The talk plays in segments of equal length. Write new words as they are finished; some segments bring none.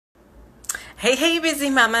Hey,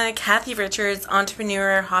 busy mama, Kathy Richards,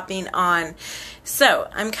 entrepreneur hopping on. So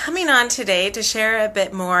I'm coming on today to share a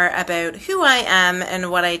bit more about who I am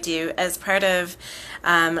and what I do as part of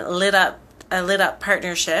a Lit Up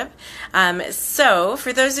partnership. So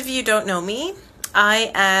for those of you who don't know me,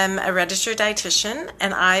 I am a registered dietitian,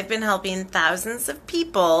 and I've been helping thousands of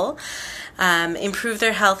people improve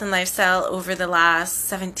their health and lifestyle over the last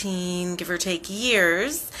 17, give or take,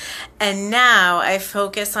 years. And now I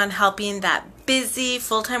focus on helping that busy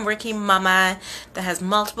full-time working mama that has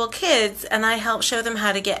multiple kids, and I help show them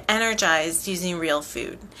how to get energized using real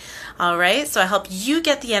food. All right, so I help you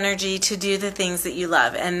get the energy to do the things that you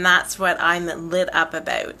love, and that's what I'm lit up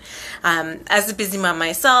about. As a busy mom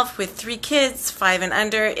myself with 3 kids, 5 and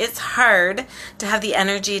under, it's hard to have the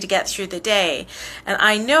energy to get through the day. And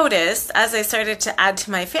I noticed as I started to add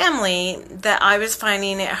to my family that I was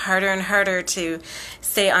finding it harder and harder to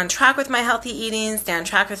stay on track with my healthy eating, stay on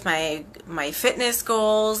track with my fitness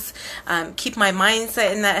goals, keep my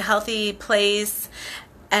mindset in that healthy place.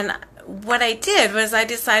 And what I did was I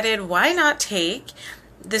decided, why not take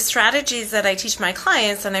the strategies that I teach my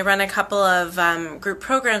clients, and I run a couple of group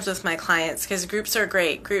programs with my clients, because groups are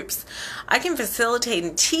great. Groups, I can facilitate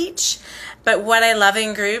and teach, but what I love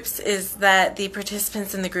in groups is that the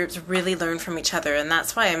participants in the groups really learn from each other, and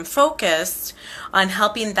that's why I'm focused on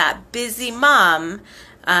helping that busy mom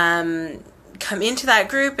come into that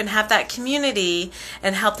group and have that community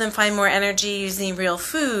and help them find more energy using real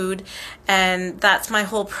food. And that's my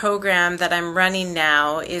whole program that I'm running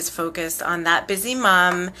now, is focused on that busy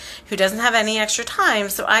mom who doesn't have any extra time,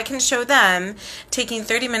 so I can show them, taking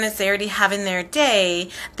 30 minutes they already have in their day,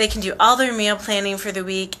 they can do all their meal planning for the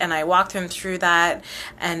week, and I walk them through that,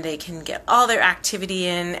 and they can get all their activity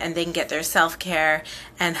in, and they can get their self-care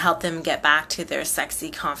and help them get back to their sexy,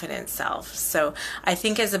 confident self. So I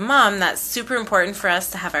think as a mom, that's super important for us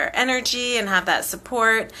to have our energy and have that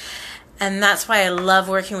support. And that's why I love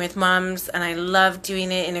working with moms, and I love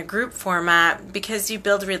doing it in a group format, because you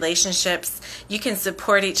build relationships, you can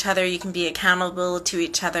support each other, you can be accountable to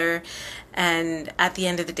each other, and at the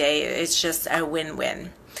end of the day, it's just a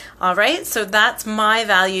win-win. All right, so that's my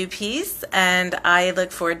value piece, and I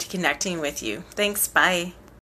look forward to connecting with you. Thanks, bye.